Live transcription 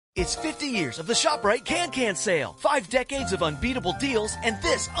It's 50 years of the ShopRite Can Sale. 5 decades of unbeatable deals and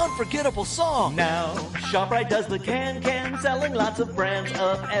this unforgettable song. Now, ShopRite does the can, selling lots of brands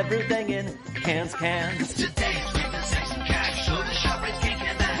of everything in cans. Today's week and save some cash, so the ShopRite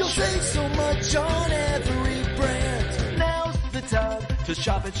Can Dash. You'll save so much on every brand. Now's the time to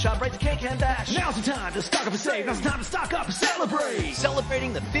shop at ShopRite's Can Dash. Now's the time to stock up and save. Now's the time to stock up and celebrate.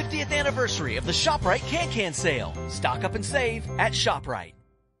 Celebrating the 50th anniversary of the ShopRite Can Sale. Stock up and save at ShopRite.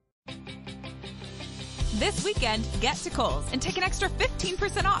 This weekend, get to Kohl's and take an extra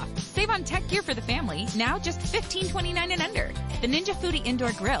 15% off. Save on tech gear for the family, now just $15.29 and under. The Ninja Foodie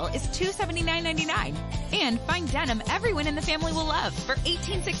Indoor Grill is $279.99. And find denim everyone in the family will love for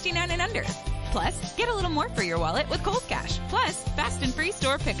 $18.69 and under. Plus, get a little more for your wallet with Kohl's Cash. Plus, fast and free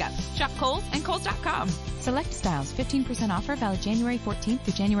store pickup. Shop Kohl's and Kohl's.com. Select styles, 15% offer, valid January 14th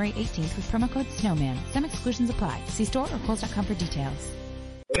through January 18th with promo code SNOWMAN. Some exclusions apply. See store or Kohl's.com for details.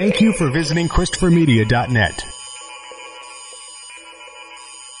 Thank you for visiting ChristopherMedia.net.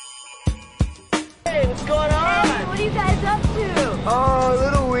 Hey, what's going on? Hey, what are you guys up to? Oh,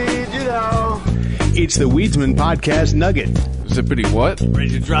 little weed, you know. It's the Weedsman Podcast Nugget. Zippity what? Ready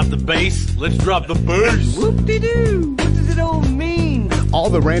to drop the bass? Let's drop the bass. Whoop-de-doo. What does it all mean? All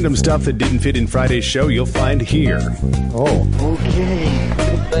the random stuff that didn't fit in Friday's show you'll find here. Oh, okay.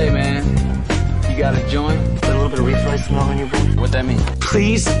 Hey, man. You got a joint? Got a little bit of refly smell on your boy? What that mean?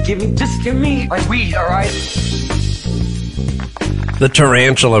 Please, just give me like weed, all right? The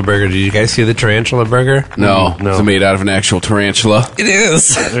tarantula burger. Did you guys see the tarantula burger? No. It's made out of an actual tarantula. It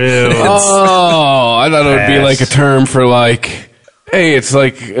is. Oh, I thought it would be like a term for like, hey, it's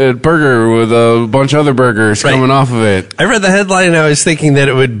like a burger with a bunch of other burgers coming off of it. I read the headline and I was thinking that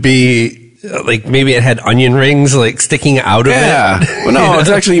it would be like maybe it had onion rings like sticking out of it. Yeah. Well, no, it's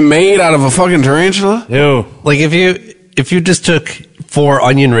actually made out of a fucking tarantula. Ew. Like if you just took 4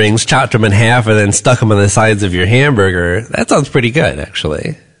 onion rings, chopped them in half, and then stuck them on the sides of your hamburger, that sounds pretty good,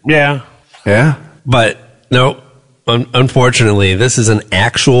 actually. Yeah. Yeah. But no, unfortunately, this is an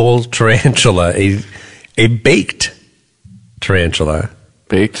actual tarantula, a baked tarantula.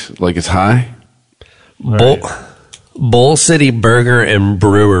 Baked like it's high? Bowl City Burger and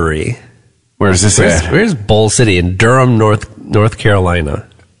Brewery. Where's this at? Where's Bowl City? In Durham, North Carolina.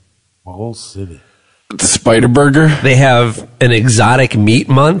 Bowl City. The Spider Burger? They have an exotic meat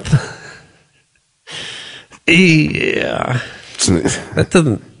month. Yeah. That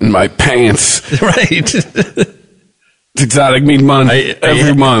doesn't... In my pants. Right. It's exotic meat month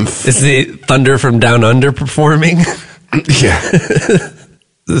every month. Is the Thunder from Down Under performing? Yeah.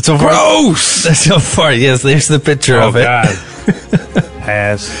 So far, gross! So far, yes, there's the picture of it. God.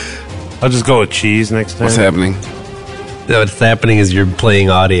 Pass. I'll just go with cheese next time. What's happening? What's happening is you're playing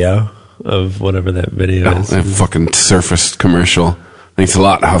audio of whatever that video is. That fucking Surface commercial. Thanks a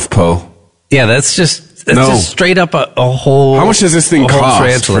lot, HuffPo. Yeah, that's just straight up a whole... How much does this thing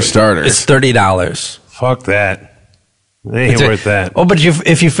cost for starters? It's $30. Fuck that. It ain't worth that. Oh, but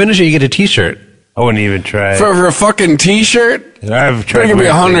if you finish it, you get a t-shirt. I wouldn't even try it. For a fucking t-shirt? I've tried it. It's going to be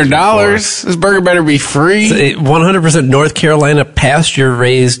 $100. This burger better be free. It's a 100% North Carolina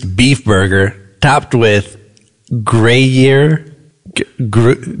pasture-raised beef burger topped with Gruyere.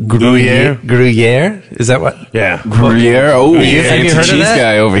 Gruyere? Is that what? Yeah. Gruyere? Oh, have you fancy heard of cheese that?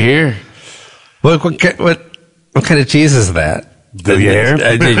 guy over here. What kind of cheese is that? Gruyere?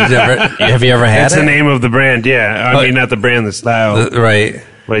 Have you ever had That's it? the name of the brand, yeah. I mean, not the brand, the style. Right.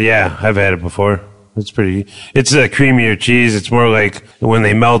 But yeah, I've had it before. It's a creamier cheese. It's more like when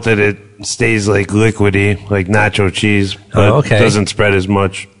they melt it, it stays like liquidy, like nacho cheese, but doesn't spread as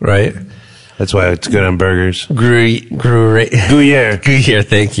much. Right. That's why it's good on burgers. Gruyere. Gruyere,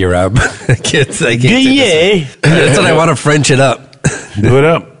 thank you, Rob. I can't Gruyere. That's what I want to French it up. Do it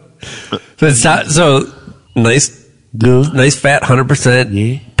up. So it's not, nice fat,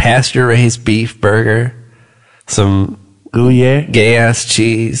 100% pasture-raised beef burger, some Gruyere, gay-ass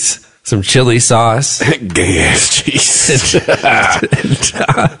cheese, some chili sauce. Gay-ass cheese.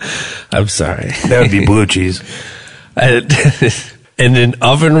 I'm sorry. That would be blue cheese. And an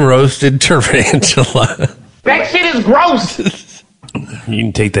oven-roasted tarantula. That shit is gross. You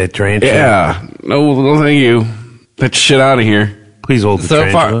can take that tarantula. Yeah. No, thank you. Get shit out of here. Please hold the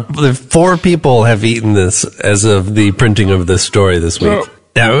tarantula. So far, 4 people have eaten this as of the printing of this story this week.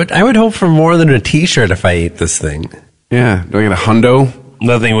 I would hope for more than a t-shirt if I ate this thing. Yeah. Do I get a hundo?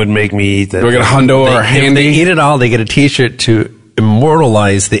 Nothing would make me eat that. Do I get a hundo or a handy? If they eat it all, they get a t-shirt to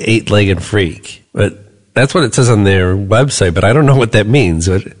immortalize the 8-legged freak. But that's what it says on their website, but I don't know what that means.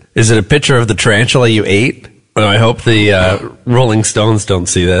 Is it a picture of the tarantula you ate? Oh, I hope the Rolling Stones don't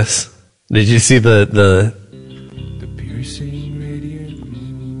see this. Did you see the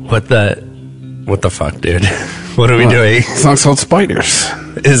What the fuck, dude? What are we doing? The song's called Spiders.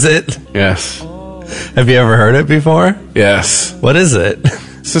 Is it? Yes. Have you ever heard it before? Yes. What is it?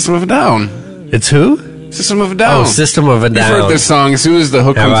 System of a Down. It's who? System of a Down. Oh, System of a You've Down. heard this song. As soon as the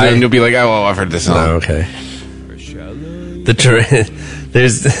hook Have comes I? in, you'll be like, oh, I've heard this song. Oh, okay.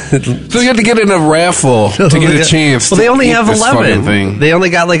 There's So you have to get in a raffle to get a chance. Well, they only to eat have this fucking 11. thing. They only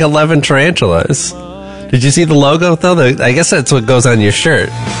got like 11 tarantulas. Did you see the logo though? I guess that's what goes on your shirt.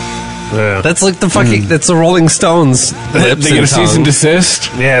 Yeah. That's like the fucking. That's the Rolling Stones. They get a cease and desist.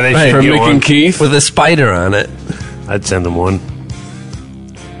 Yeah, they Right. should From get Mick one. and Keith. with a spider on it. I'd send them one.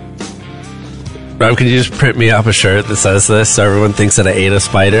 Rob, can you just print me up a shirt that says this so everyone thinks that I ate a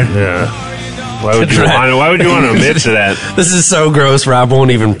spider? Yeah. Why would you want to admit to that? This is so gross, Rob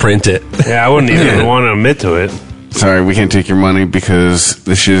won't even print it. Yeah, I wouldn't even want to admit to it. Sorry, we can't take your money because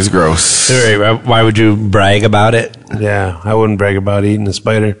this shit is gross. Right, Rob, why would you brag about it? Yeah, I wouldn't brag about eating a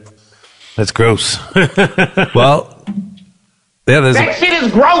spider. That's gross. Well, yeah, That shit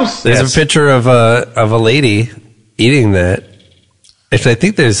is gross. there's a picture of a lady eating that. Actually, I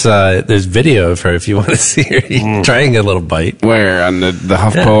think there's video of her if you want to see her trying a little bite. Where? On the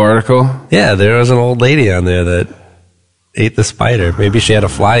HuffPo article? Yeah, there was an old lady on there that ate the spider. Maybe she had a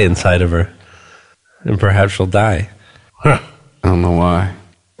fly inside of her, and perhaps she'll die. I don't know why.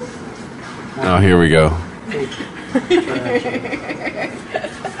 Oh, here we go.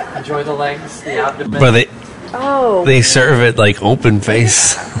 Enjoy the legs, the abdomen. But they serve it like open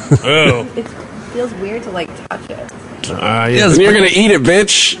face. Oh. It feels weird to like touch it. Yeah. And you're going to eat it,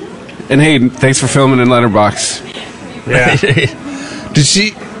 bitch. And hey, thanks for filming in Letterbox. Yeah. Did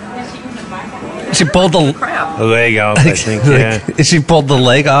she? She pulled the leg off, I think, yeah. She pulled the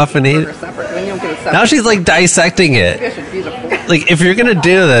leg off and ate it. Now she's like dissecting it. Like, if you're gonna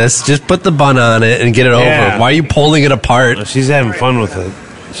do this, just put the bun on it and get it Yeah. over. Why are you pulling it apart? She's having fun with it.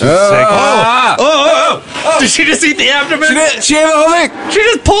 She's sick. Oh! Did she just eat the abdomen? She ate the whole thing. She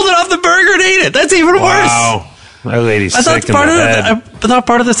just pulled it off the burger and ate it. That's even worse. Wow. That lady's I thought sick in the head. I thought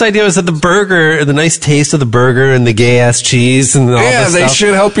part of this idea was that the burger, the nice taste of the burger and the gay ass cheese and all Yeah, this they stuff.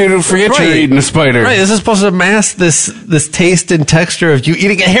 should help you to forget you're eating a spider. Right, this is supposed to mask this taste and texture of you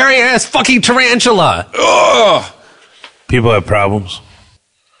eating a hairy ass fucking tarantula. Ugh. People have problems.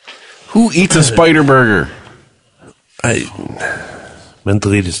 Who eats a spider burger?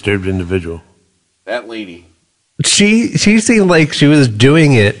 Mentally disturbed individual. That lady. She seemed like she was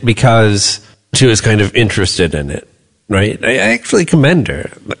doing it because she was kind of interested in it, right? I actually commend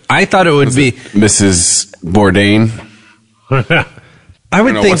her. I thought it would be Mrs. Bourdain. I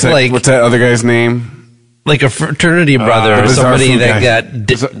would think what's that other guy's name? Like a fraternity brother or Bizarre somebody Food that guy.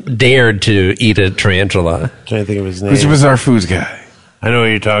 got dared to eat a tarantula. I'm trying to think of his name. Who's the Bizarre Foods guy? I know what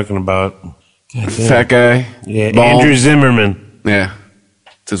you're talking about. Fat guy? Yeah, Bald. Andrew Zimmerman. Yeah.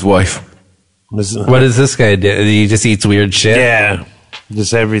 It's his wife. What does this guy do? He just eats weird shit? Yeah.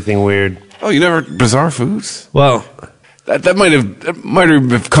 Just everything weird. Oh, you never Bizarre Foods? Well, that might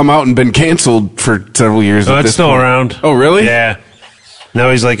have come out and been canceled for several years. Oh, at it's this still point. around. Oh, really? Yeah. Now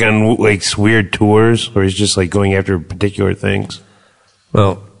he's like on like weird tours where he's just like going after particular things.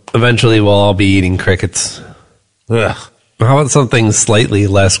 well, eventually we'll all be eating crickets. Ugh. How about something slightly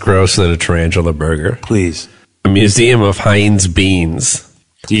less gross than a tarantula burger? Please. A museum of Heinz beans.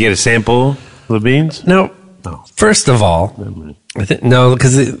 Do you get a sample of the beans? No. First of all, no,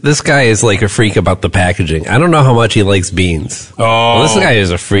 because this guy is like a freak about the packaging. I don't know how much he likes beans. Oh. Well, this guy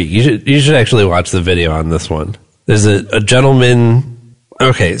is a freak. You should actually watch the video on this one. There's a gentleman.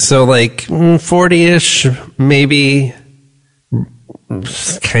 Okay, so like 40-ish, maybe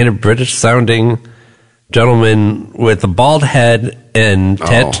kind of British sounding gentleman with a bald head and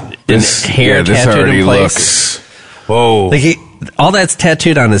hair this tattooed already in place. looks. Whoa. Like all that's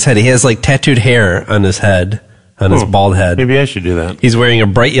tattooed on his head. He has like tattooed hair on his head, on his bald head. Maybe I should do that. He's wearing a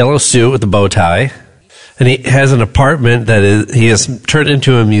bright yellow suit with a bow tie. And he has an apartment that he has turned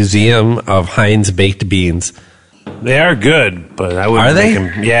into a museum of Heinz baked beans. They are good, but I wouldn't. Are they?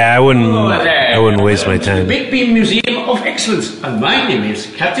 Make them, yeah, I wouldn't waste my time. Big Bean Museum of Excellence, and my name is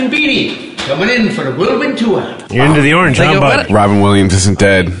Captain Beanie, coming in for a whirlwind tour. You're into the orange, huh, bud? Robin Williams isn't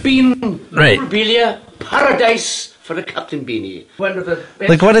dead. Bean Right. memorabilia paradise for a Captain Beanie. One of the best.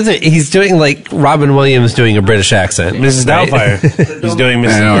 Like, what is it? He's doing like Robin Williams doing a British accent. Mrs. right? Doubtfire. He's doing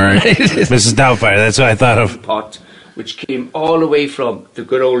I know, right? Mrs. Doubtfire. That's what I thought of. pot, which came all the way from the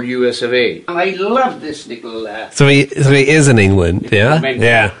good old US of A. And I love this little... So he is in England, yeah?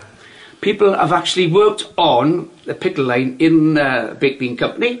 Yeah. People have actually worked on the pickle line in Baked Bean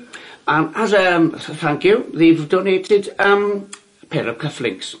Company, and as a thank you, they've donated a pair of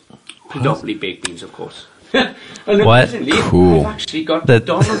cufflinks, predominantly baked beans, of course. And What? amazingly, Cool. I've actually got That-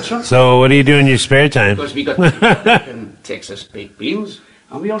 Donald Trump. So, what do you do in your spare time? Because we got Texas baked beans,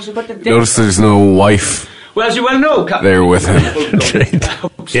 and we also got the Notice there's no wife Well, as you well know, Captain, there with him.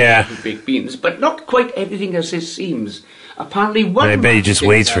 yeah, baked beans, but not quite everything as it seems. Apparently, one. I bet he just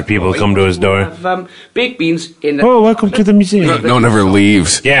waits for people to come to his door. Have, baked beans in. Oh, welcome to the museum. No one ever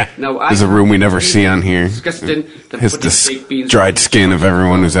leaves. Yeah. There's a room we never see on here. Disgusting. His dried skin of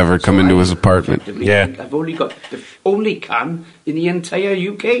everyone who's ever come into his apartment. Yeah. I've only got the only can in the entire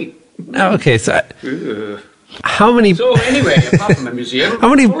UK. Oh, okay, so Ugh. how many So anyway, apart from a museum, how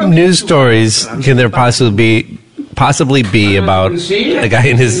many news stories can there possibly be about a guy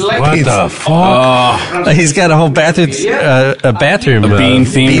in his What the fuck? He's got a whole bathroom, a bathroom, A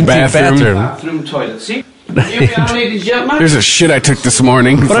bean-themed bathroom. bathroom toilet. See, here we are, ladies and gentlemen. There's a shit I took this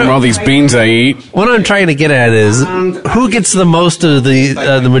morning from all these beans I eat. What I'm trying to get at is who gets the most of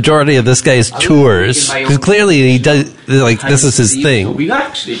the majority of this guy's tours? Because clearly he does, like, this is his thing. We've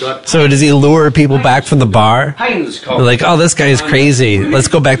actually got So does he lure people back from the bar? Heinz They're like, oh, this guy's crazy. Let's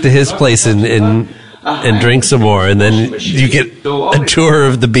go back to his place and drink some more, and then you get a tour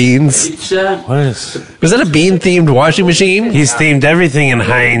of the beans. It's, What is? Was that a bean-themed washing machine? He's themed everything in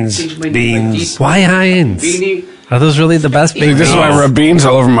Heinz beans. Why Heinz? Are those really the best Dude, beans? this is why I rub beans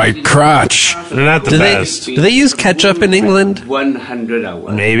all over my crotch. They're not the Do best. they use ketchup in England? 100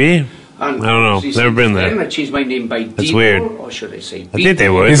 hours. Maybe. I don't know. Never been there. I changed my name by That's Deagle, weird. Or should I say I think they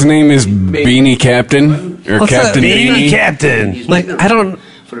would. His name is Beanie Captain, or What's Captain that? Beanie. Captain. Like, I don't...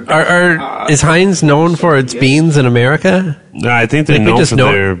 Is Heinz known for its beans in America? No, I think they're Like, known for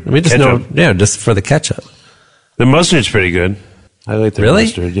their ketchup. just for the ketchup. The mustard's pretty good. I like their Really?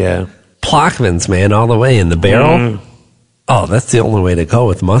 mustard, yeah. Plockman's, man, all the way in the barrel. Oh, that's the only way to go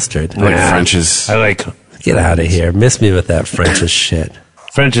with mustard. Like French's. I like Get out of here. Miss me with that French's shit.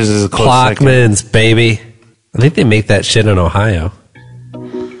 French's is a close second. Plockman's, baby. I think they make that shit in Ohio.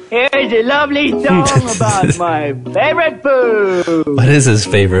 Here's a lovely song about my favorite food. What is his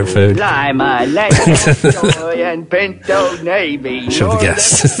favorite food? Lima, Lego, soy, and pinto navy. Show the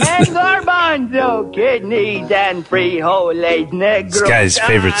guests. And garbanzo, kidneys, and frijoles negros. This guy's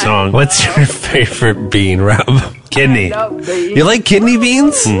favorite song. What's your favorite bean, Rob? Kidney. You like kidney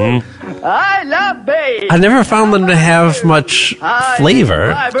beans? Mm-hmm. I love beans. I never found them to have much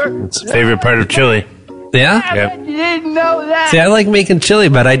flavor. It's a favorite part of chili. Yeah? Yep. You didn't know that. See, I like making chili,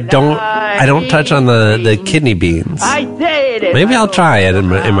 but I don't touch on the kidney beans. I did it. Maybe I'll try it in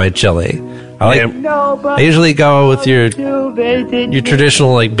my chili. I usually go with your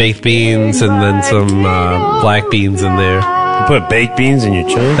traditional like baked beans and then some black beans in there. You put baked beans in your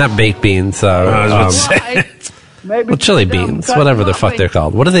chili? Not baked beans. I was about to say. Well, chili beans, whatever the fuck they're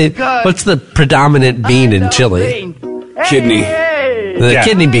called. What's the predominant bean in chili? Kidney. The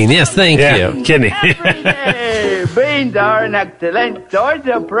kidney bean. Yes, thank you. Kidney. Hey, beans are an excellent source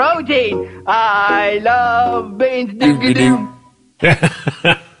of protein. I love beans.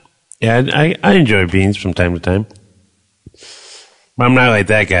 Yeah, I enjoy beans from time to time. But I'm not like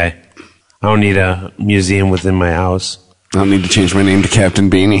that guy. I don't need a museum within my house. I don't need to change my name to Captain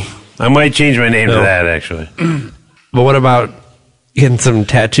Beanie. I might change my name to that, actually. But what about getting some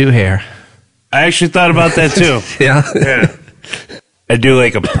tattoo hair? I actually thought about that, too. Yeah? Yeah. I do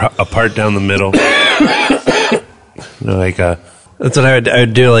like a part down the middle. Like a... That's what I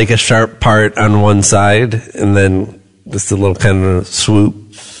would do, like a sharp part on one side, and then just a little kind of swoop.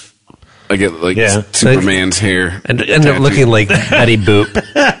 I get like Superman's hair. And end up looking like Betty Boop.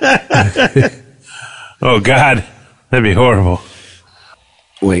 Oh, God. That'd be horrible.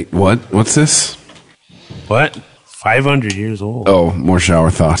 Wait, what? What's this? What? 500 years old. Oh, more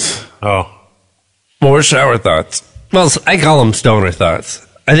shower thoughts. Oh. More shower thoughts. Well, I call them stoner thoughts.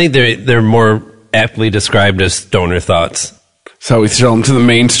 I think they're more aptly described as stoner thoughts. So we sell them to the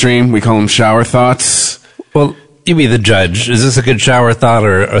mainstream. We call them shower thoughts. Well, you be the judge. Is this a good shower thought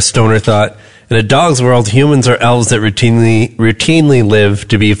or a stoner thought? In a dog's world, humans are elves that routinely live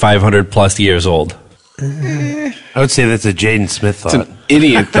to be 500 plus years old. I would say that's a Jaden Smith thought. It's an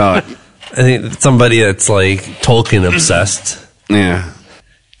idiot thought. I think it's somebody that's like Tolkien obsessed. Yeah.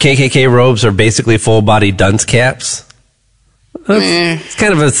 KKK robes are basically full body dunce caps. It's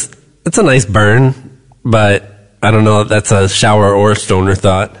kind of it's a nice burn, but I don't know if that's a shower or stoner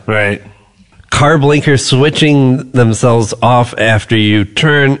thought. Right. Car blinkers switching themselves off after you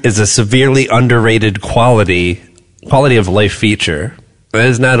turn is a severely underrated quality of life feature.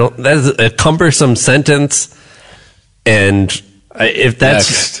 That is a cumbersome sentence, and if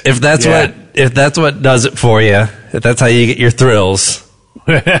that's what does it for you, if that's how you get your thrills.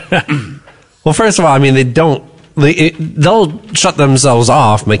 Well, first of all, I mean they'll shut themselves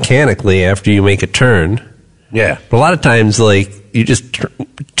off mechanically after you make a turn. Yeah. But a lot of times, like, you just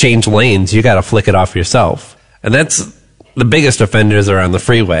change lanes, you got to flick it off yourself. And that's the biggest offenders are on the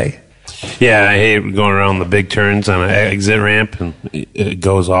freeway. Yeah, I hate going around the big turns on an exit ramp and it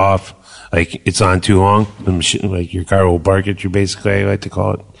goes off. Like, it's on too long. Like, your car will bark at you, basically, I like to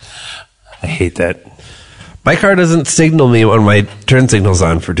call it. I hate that. My car doesn't signal me when my turn signal's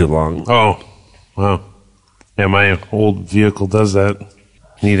on for too long. Oh, wow. Yeah, my old vehicle does that.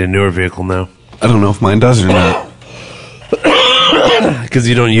 Need a newer vehicle now. I don't know if mine does or not. Because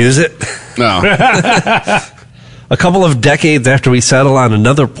you don't use it? No. A couple of decades after we settle on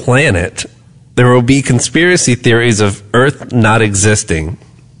another planet, there will be conspiracy theories of Earth not existing.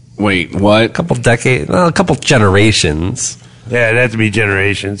 Wait, what? A couple decades, well, a couple generations. Yeah, it'd have to be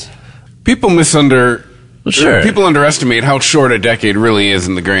generations. People Sure. People underestimate how short a decade really is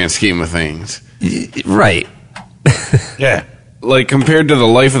in the grand scheme of things. Right. Yeah. Like, compared to the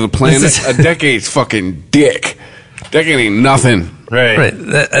life of the planet, a decade's fucking dick. Decade ain't nothing. Right.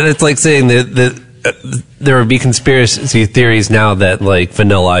 And it's like saying that there would be conspiracy theories now that, like,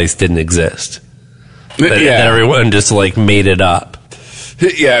 Vanilla Ice didn't exist. That everyone just, like, made it up.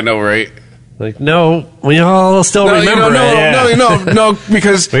 Yeah, I know, right? Like, no, we all still remember it. No,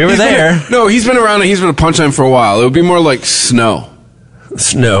 because we were there. He's been around and he's been a punchline for a while. It would be more like Snow.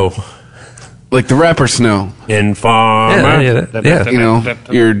 Snow. Like the rapper Snow. Informer. Yeah. You know,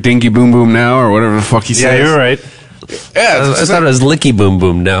 your dingy boom boom now or whatever the fuck he says. Yeah, you're right. Yeah, I thought it was Licky Boom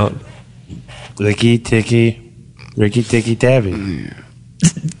Boom now. Licky Ticky, Ricky Ticky Tabby.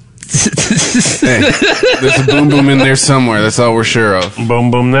 Hey, there's a boom boom in there somewhere. That's all we're sure of.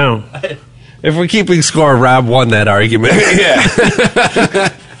 Boom boom now. If we're keeping score, Rob won that argument. Yeah.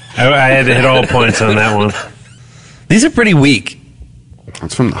 I had to hit all points on that one. These are pretty weak.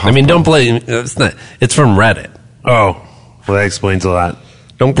 It's from don't blame. It's not. It's from Reddit. Oh, well, that explains a lot.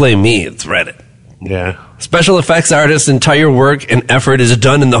 Don't blame me. It's Reddit. Yeah. Special effects artists' entire work and effort is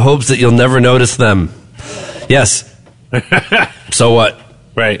done in the hopes that you'll never notice them. Yes. So what?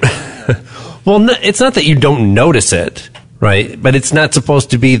 Right. Well, it's not that you don't notice it, right? But it's not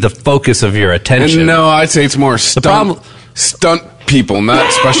supposed to be the focus of your attention. And no, I'd say it's more stunt people,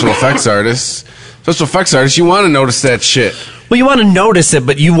 not special effects artists. Special effects artists, you want to notice that shit. Well, you want to notice it,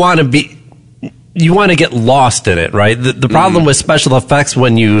 but you want to get lost in it, right? The problem with special effects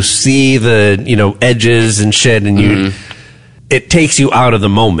when you see the, edges and shit and it takes you out of the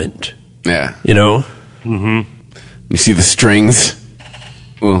moment. Yeah. Mm-hmm. You see the strings.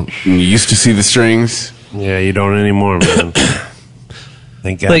 Well, you used to see the strings. Yeah, you don't anymore, man.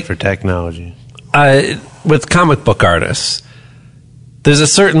 Thank God for technology. With comic book artists, there's a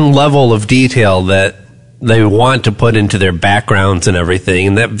certain level of detail that they want to put into their backgrounds and everything,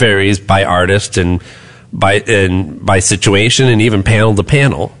 and that varies by artist and by situation and even panel to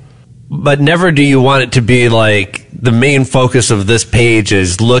panel. But never do you want it to be like the main focus of this page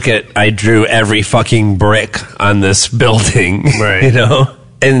is I drew every fucking brick on this building, right?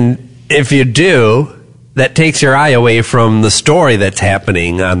 And if you do, that takes your eye away from the story that's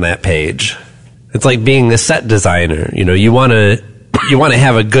happening on that page. It's like being a set designer. You want to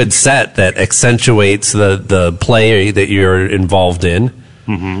have a good set that accentuates the play that you're involved in,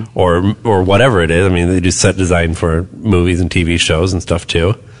 or whatever it is. I mean, they do set design for movies and TV shows and stuff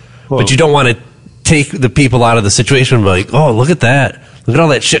too. But you don't want to take the people out of the situation and be like, oh, look at that. Look at all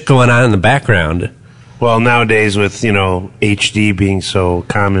that shit going on in the background. Well, nowadays with, HD being so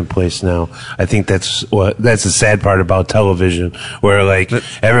commonplace now, I think that's the sad part about television, where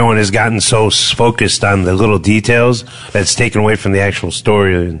everyone has gotten so focused on the little details that's taken away from the actual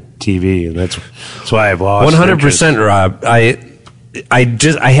story in TV, and that's why I've lost 100%, Rob.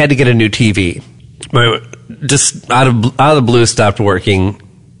 I had to get a new TV. Just out of the blue stopped working,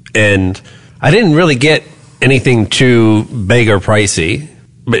 and I didn't really get anything too big or pricey.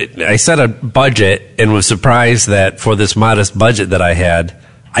 But I set a budget and was surprised that for this modest budget that I had,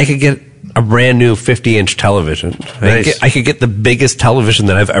 I could get a brand new 50-inch television. Nice. I could get the biggest television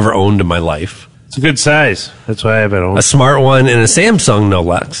that I've ever owned in my life. It's a good size. That's why I have it home. A smart one and a Samsung, no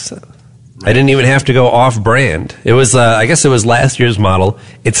less. I didn't even have to go off-brand. It was, I guess it was last year's model.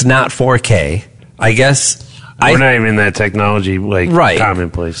 It's not 4K. I guess... We're not even in that technology,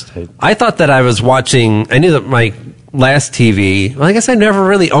 commonplace type. I thought that I was watching... I knew that my last TV... Well, I guess I never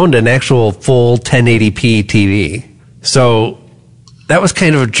really owned an actual full 1080p TV. So that was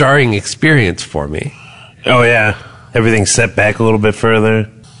kind of a jarring experience for me. Oh, yeah. Everything's set back a little bit further.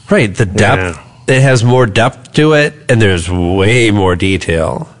 Right. The depth. Yeah. It has more depth to it, and there's way more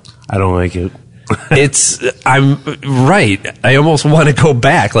detail. I don't like it. I'm right. I almost want to go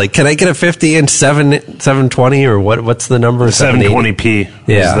back. Can I get a 50-inch 720 or what's the number? 720p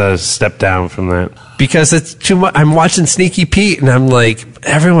is the step down from that. Because it's too much. I'm watching Sneaky Pete, and I'm like,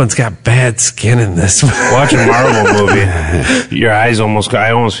 everyone's got bad skin in this. Watch a Marvel movie. Your eyes I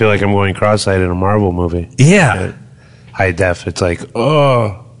almost feel like I'm going cross-eyed in a Marvel movie. Yeah. High def. It's like,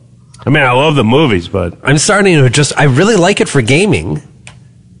 oh. I mean, I love the movies, but I'm starting to I really like it for gaming.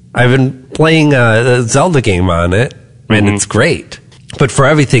 I've been playing a Zelda game on it, and it's great. But for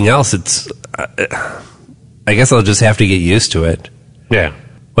everything else, it's, I guess I'll just have to get used to it. Yeah.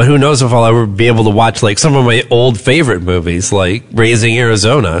 But who knows if I'll ever be able to watch like some of my old favorite movies, like Raising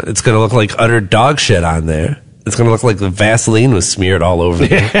Arizona. It's going to look like utter dog shit on there. It's going to look like the Vaseline was smeared all over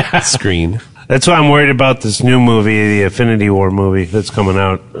the screen. That's why I'm worried about this new movie, the Infinity War movie that's coming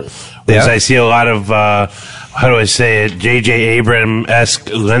out. Because I see a lot of, how do I say it, J.J.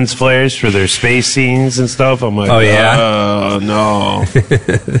 Abrams-esque lens flares for their space scenes and stuff. I'm like, oh, no.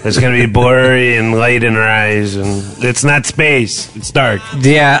 It's going to be blurry and light in our eyes, and it's not space. It's dark.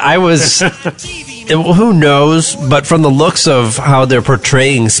 Yeah, I was... who knows? But from the looks of how they're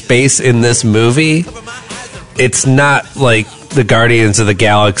portraying space in this movie, it's not like the Guardians of the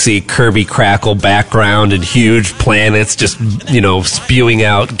Galaxy Kirby Crackle background and huge planets just, spewing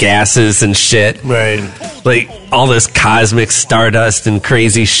out gases and shit. Right. Like all this cosmic stardust and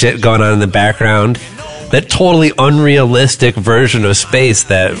crazy shit going on in the background. That totally unrealistic version of space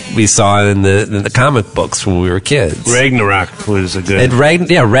that we saw in the comic books when we were kids. Ragnarok was a good...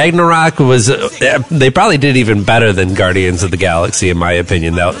 Ragnarok was... they probably did even better than Guardians of the Galaxy, in my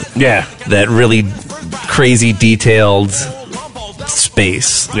opinion. That really crazy detailed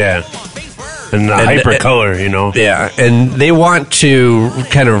space. Yeah. And hyper color, Yeah, and they want to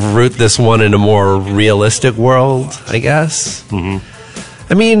kind of root this one in a more realistic world, I guess.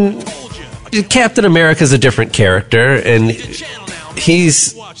 I mean... Captain America's a different character, and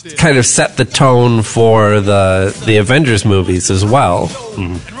he's kind of set the tone for the Avengers movies as well,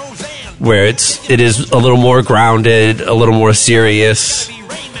 where it is a little more grounded, a little more serious.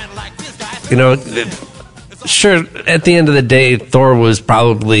 Sure, at the end of the day, Thor was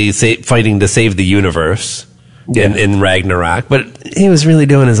probably fighting to save the universe in Ragnarok, but he was really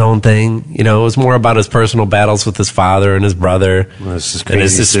doing his own thing. It was more about his personal battles with his father and his brother and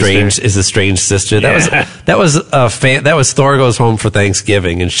his estranged sister. Yeah. That was Thor Goes Home for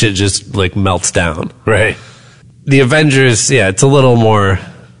Thanksgiving, and shit just like melts down. Right. The Avengers, it's a little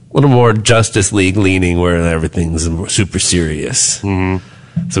more Justice League leaning, where everything's super serious.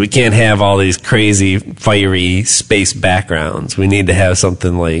 So we can't have all these crazy, fiery space backgrounds. We need to have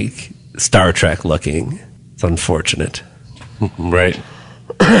something like Star Trek looking. It's unfortunate. Right.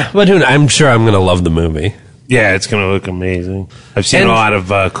 But I'm sure I'm going to love the movie. Yeah, it's going to look amazing. I've seen a lot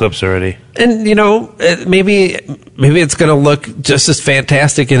of clips already. And, maybe it's going to look just as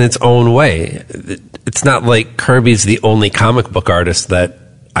fantastic in its own way. It's not like Kirby's the only comic book artist that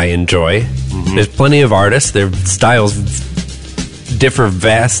I enjoy. There's plenty of artists. Their styles differ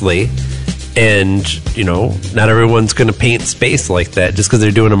vastly. And, not everyone's going to paint space like that. Just because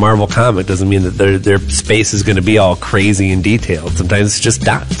they're doing a Marvel comic doesn't mean that their space is going to be all crazy and detailed. Sometimes it's just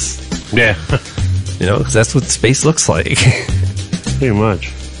dots. Yeah. Because that's what space looks like. Pretty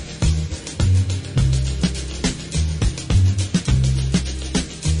much.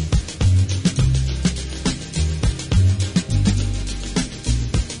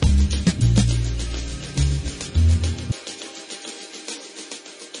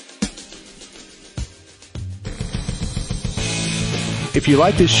 If you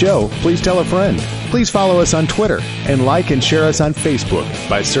like this show, please tell a friend. Please follow us on Twitter and like and share us on Facebook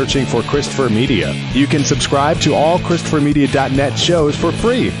by searching for Christopher Media. You can subscribe to all ChristopherMedia.net shows for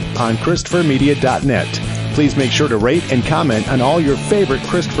free on ChristopherMedia.net. Please make sure to rate and comment on all your favorite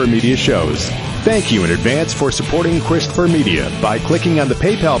Christopher Media shows. Thank you in advance for supporting Christopher Media by clicking on the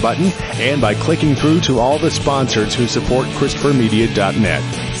PayPal button and by clicking through to all the sponsors who support ChristopherMedia.net.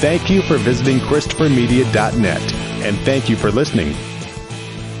 Thank you for visiting ChristopherMedia.net, and thank you for listening.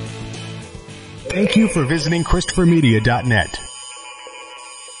 Thank you for visiting ChristopherMedia.net.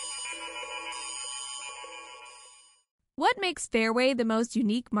 What makes Fairway the most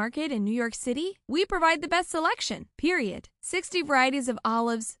unique market in New York City? We provide the best selection, period. 60 varieties of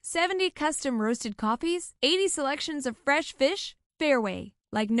olives, 70 custom roasted coffees, 80 selections of fresh fish. Fairway,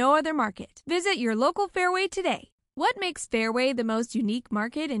 like no other market. Visit your local Fairway today. What makes Fairway the most unique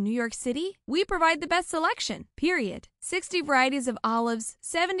market in New York City? We provide the best selection, period. 60 varieties of olives,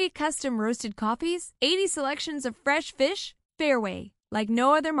 70 custom roasted coffees, 80 selections of fresh fish. Fairway, like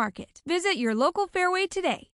no other market. Visit your local Fairway today.